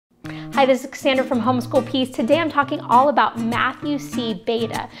Hi, this is Cassandra from Homeschool Peace. Today I'm talking all about MUS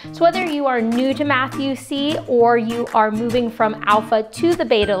Beta. So whether you are new to MUS or you are moving from Alpha to the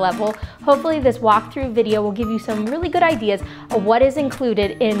Beta level, hopefully this walkthrough video will give you some really good ideas of what is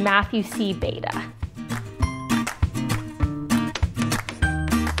included in MUS Beta.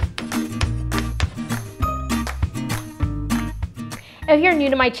 If you're new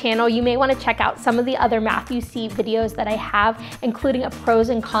to my channel, you may want to check out some of the other MUS videos that I have, including a pros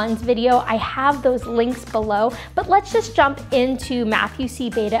and cons video. I have those links below, but let's just jump into MUS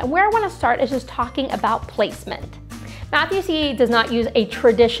Beta. And where I want to start is just talking about placement. MUS does not use a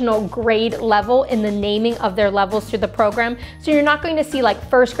traditional grade level in the naming of their levels through the program. So you're not going to see like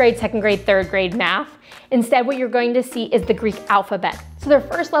first grade, second grade, third grade math. Instead, what you're going to see is the Greek alphabet. So their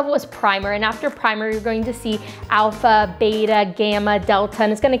first level is primer, and after primer, you're going to see alpha, beta, gamma, delta,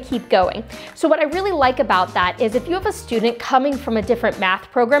 and it's going to keep going. So what I really like about that is if you have a student coming from a different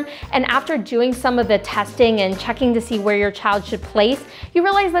math program, and after doing some of the testing and checking to see where your child should place, you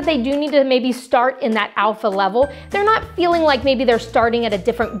realize that they do need to maybe start in that alpha level. They're not feeling like maybe they're starting at a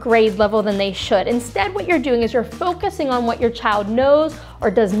different grade level than they should. Instead, what you're doing is you're focusing on what your child knows or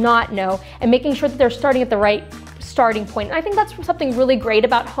does not know, and making sure that they're starting at the right starting point. And I think that's something really great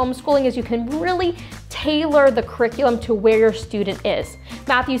about homeschooling is you can really tailor the curriculum to where your student is.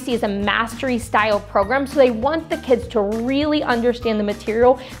 MUS is a mastery style program, so they want the kids to really understand the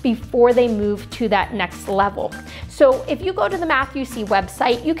material before they move to that next level. So if you go to the MUS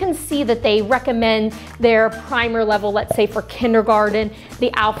website, you can see that they recommend their primer level, let's say for kindergarten.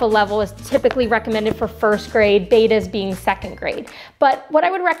 The alpha level is typically recommended for first grade, betas being second grade. But what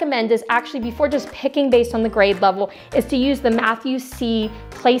I would recommend is actually before just picking based on the grade level is to use the MUS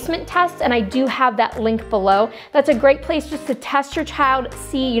placement test, and I do have that link below. That's a great place just to test your child,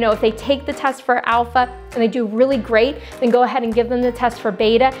 see, if they take the test for alpha and they do really great, then go ahead and give them the test for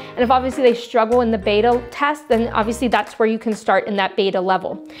beta. And if obviously they struggle in the beta test, then obviously that's where you can start in that beta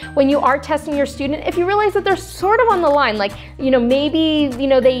level. When you are testing your student, if you realize that they're sort of on the line, like, maybe,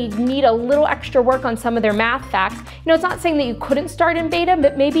 they need a little extra work on some of their math facts, it's not saying that you couldn't start in beta,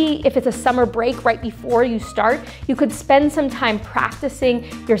 but maybe if it's a summer break right before you start, you could spend some time practicing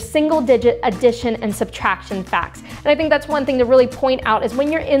your single digit addition and subtraction facts. And I think that's one thing to really point out is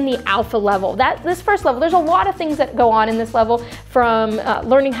when you're in the alpha level, this first level, there's a lot of things that go on in this level, from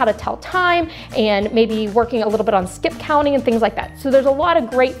learning how to tell time and maybe working a little bit on skip counting and things like that. So there's a lot of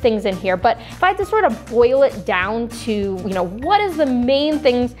great things in here, but if I had to sort of boil it down to, what is the main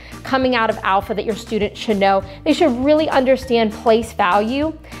things coming out of alpha that your student should know, they should really understand place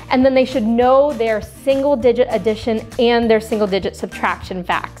value, and then they should know their single digit addition and their single digit subtraction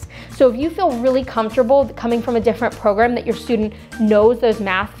facts. So if you feel really comfortable coming from a different program that your student knows those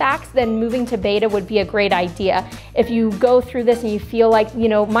math facts, then moving to beta would be a great idea. If you go through this and you feel like,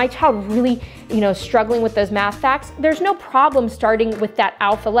 my child really, struggling with those math facts, there's no problem starting with that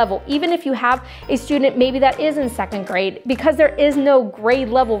alpha level. Even if you have a student maybe that is in second grade, because there is no grade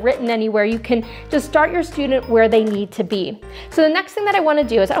level written anywhere, you can just start your student where they need to be. So the next thing that I want to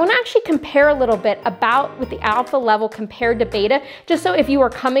do is I want to actually compare a little bit about with the alpha level compared to beta, just so if you are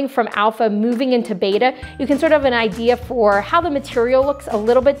coming from alpha moving into beta, you can sort of have an idea for how the material looks a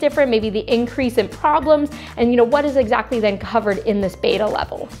little bit different, maybe the increase in problems, and what is exactly then covered in this beta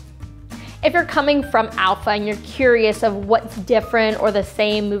level. If you're coming from alpha and you're curious of what's different or the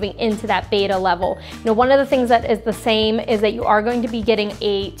same moving into that beta level, one of the things that is the same is that you are going to be getting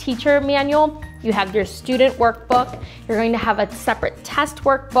a teacher manual. You have your student workbook, you're going to have a separate test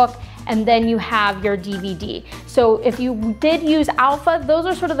workbook, and then you have your DVD. So if you did use alpha, those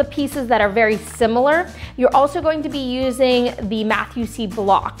are sort of the pieces that are very similar. You're also going to be using the MUS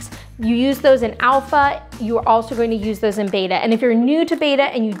blocks. You use those in alpha, you are also going to use those in beta. And if you're new to beta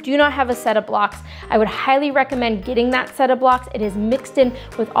and you do not have a set of blocks, I would highly recommend getting that set of blocks. It is mixed in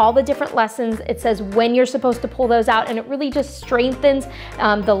with all the different lessons. It says when you're supposed to pull those out, and it really just strengthens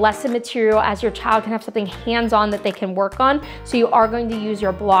the lesson material as your child can have something hands-on that they can work on. So you are going to use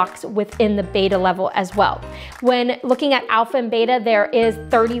your blocks within the beta level as well. When looking at alpha and beta, there is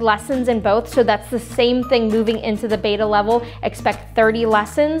 30 lessons in both. So that's the same thing moving into the beta level. Expect 30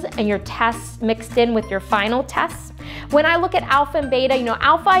 lessons and your tests mixed in with your final tests. When I look at alpha and beta,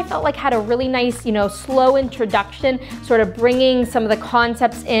 alpha I felt like had a really nice, slow introduction, sort of bringing some of the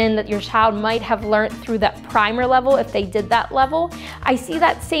concepts in that your child might have learned through that primer level if they did that level. I see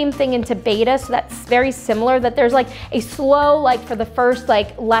that same thing into beta, so that's very similar, that there's like a slow, for the first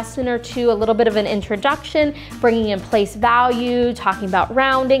lesson or two, a little bit of an introduction, bringing in place value, talking about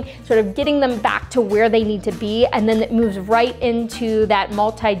rounding, sort of getting them back to where they need to be, and then it moves right into that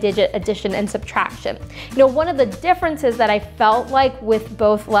multi-digit addition and subtraction. One of the differences that I felt like with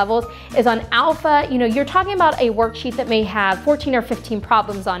both levels is on Alpha, you're talking about a worksheet that may have 14 or 15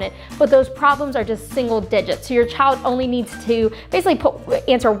 problems on it, but those problems are just single digits. So your child only needs to basically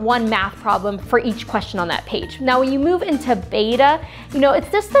answer one math problem for each question on that page. Now, when you move into Beta,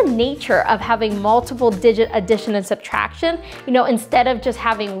 it's just the nature of having multiple digit addition and subtraction. Instead of just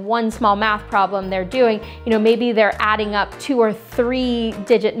having one small math problem they're doing, maybe they're adding up 2 or 3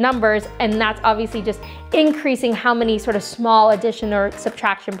 digit numbers, and that's obviously just increasing how many sort of small addition or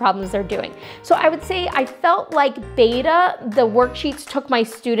subtraction problems they're doing. So I would say I felt like Beta, the worksheets took my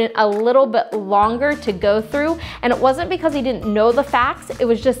student a little bit longer to go through, and it wasn't because he didn't know the facts, it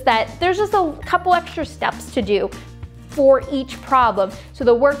was just that there's just a couple extra steps to do for each problem. So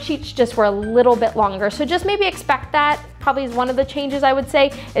the worksheets just were a little bit longer. So just maybe expect that. Probably is one of the changes I would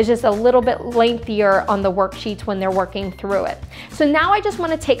say, is just a little bit lengthier on the worksheets when they're working through it. So now I just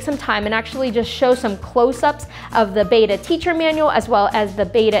want to take some time and actually just show some close-ups of the Beta teacher manual as well as the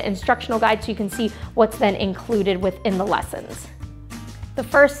Beta instructional guide so you can see what's then included within the lessons. The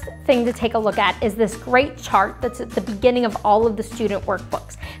first thing to take a look at is this great chart that's at the beginning of all of the student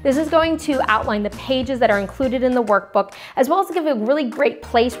workbooks. This is going to outline the pages that are included in the workbook, as well as give a really great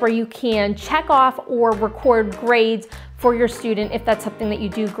place where you can check off or record grades for your student if that's something that you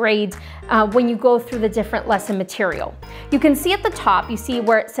do grades when you go through the different lesson material. You can see at the top, you see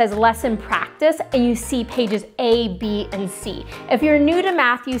where it says lesson practice, and you see pages A, B, and C. If you're new to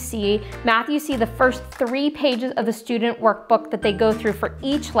Math UC, the first 3 pages of the student workbook that they go through for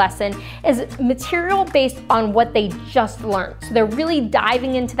each lesson is material based on what they just learned. So they're really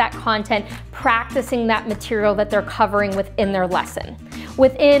diving into that content, practicing that material that they're covering within their lesson.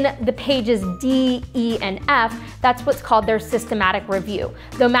 Within the pages D, E, and F, that's what's called their systematic review.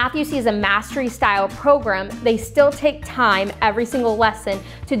 Though Math UC is a mastery style program, they still take time every single lesson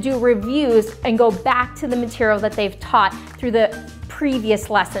to do reviews and go back to the material that they've taught through the previous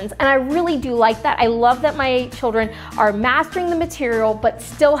lessons. And I really do like that. I love that my children are mastering the material but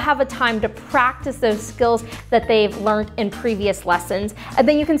still have a time to practice those skills that they've learned in previous lessons. And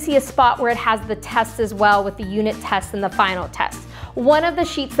then you can see a spot where it has the tests as well with the unit tests and the final tests. One of the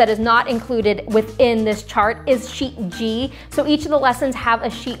sheets that is not included within this chart is sheet G. So each of the lessons have a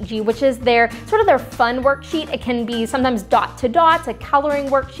sheet G, which is their sort of their fun worksheet. It can be sometimes dot to dots, a coloring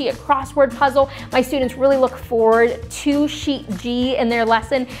worksheet, a crossword puzzle. My students really look forward to sheet G in their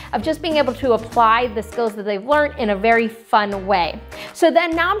lesson of just being able to apply the skills that they've learned in a very fun way. So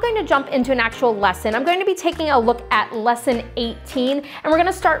then now I'm going to jump into an actual lesson. I'm going to be taking a look at lesson 18, and we're going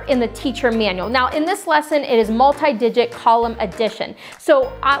to start in the teacher manual. Now in this lesson, it is multi-digit column addition. So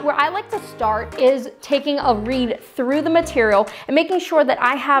where I like to start is taking a read through the material and making sure that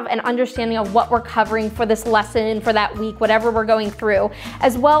I have an understanding of what we're covering for this lesson, for that week, whatever we're going through,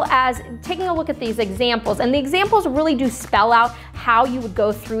 as well as taking a look at these examples. And the examples really do spell out how you would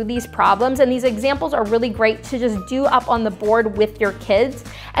go through these problems, and these examples are really great to just do up on the board with your kids.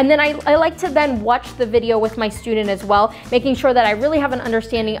 And then I like to then watch the video with my student as well, making sure that I really have an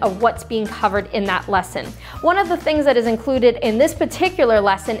understanding of what's being covered in that lesson. One of the things that is included in this particular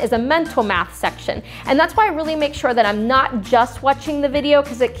lesson is a mental math section, and that's why I really make sure that I'm not just watching the video,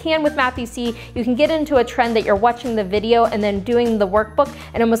 because it can with Math UC, you can get into a trend that you're watching the video and then doing the workbook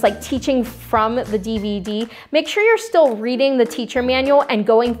and almost like teaching from the DVD. Make sure you're still reading the teacher manual and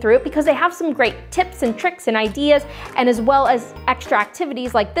going through it, because they have some great tips and tricks and ideas, and as well as extra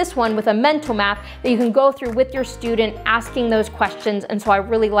activities like this one with a mental math that you can go through with your student asking those questions, and so I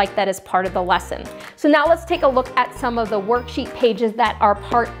really like that as part of the lesson. So now let's take a look at some of the worksheet pages that are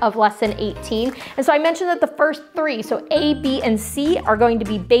part of lesson 18. And so I mentioned that the first 3, so A, B, and C, are going to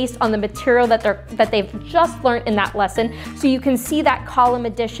be based on the material that they've just learned in that lesson. So you can see that column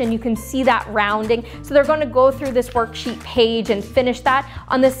addition, you can see that rounding. So they're going to go through this worksheet page and finish that.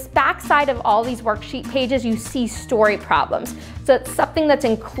 On this back side of all these worksheet pages, you see story problems. So it's something that's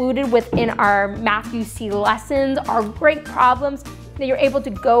included within our Math UC lessons, are great problems that you're able to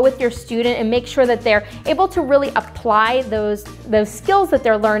go with your student and make sure that they're able to really apply those skills that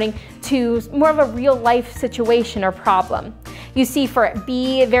they're learning to more of a real life situation or problem. You see for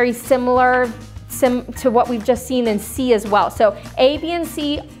B, very similar to what we've just seen in C as well. So A, B, and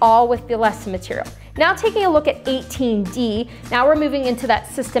C, all with the lesson material. Now taking a look at 18D, now we're moving into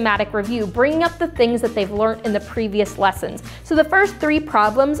that systematic review, bringing up the things that they've learned in the previous lessons. So the first 3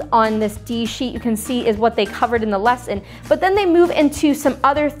 problems on this D sheet you can see is what they covered in the lesson, but then they move into some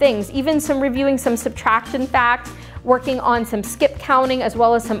other things, even some reviewing some subtraction facts, working on some skip counting, as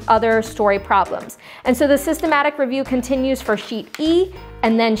well as some other story problems. And so the systematic review continues for sheet E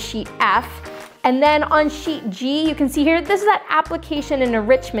and then sheet F. And then on sheet G, you can see here, this is that application and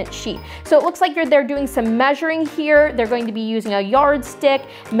enrichment sheet. So it looks like they're doing some measuring here. They're going to be using a yardstick,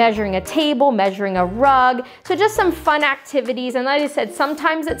 measuring a table, measuring a rug. So just some fun activities. And like I said,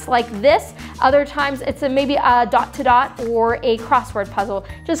 sometimes it's like this, other times it's maybe a dot to dot or a crossword puzzle.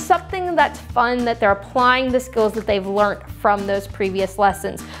 Just something that's fun, that they're applying the skills that they've learned from those previous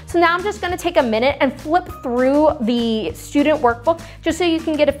lessons. So now I'm just gonna take a minute and flip through the student workbook just so you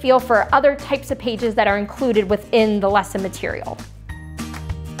can get a feel for other types of pages that are included within the lesson material.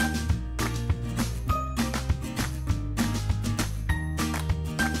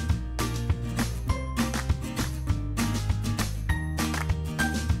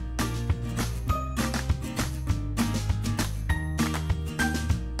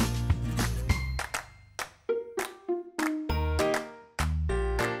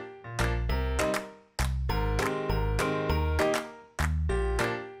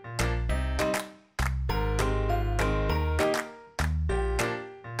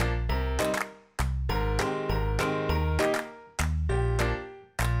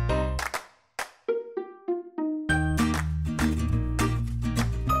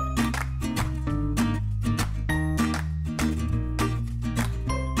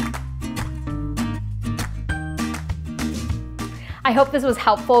 I hope this was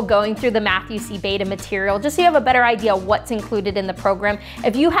helpful going through the MathUC beta material, just so you have a better idea what's included in the program.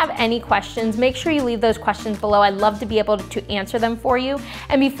 If you have any questions, make sure you leave those questions below. I'd love to be able to answer them for you.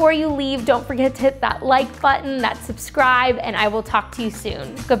 And before you leave, don't forget to hit that like button, that subscribe, and I will talk to you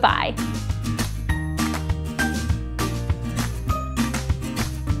soon. Goodbye.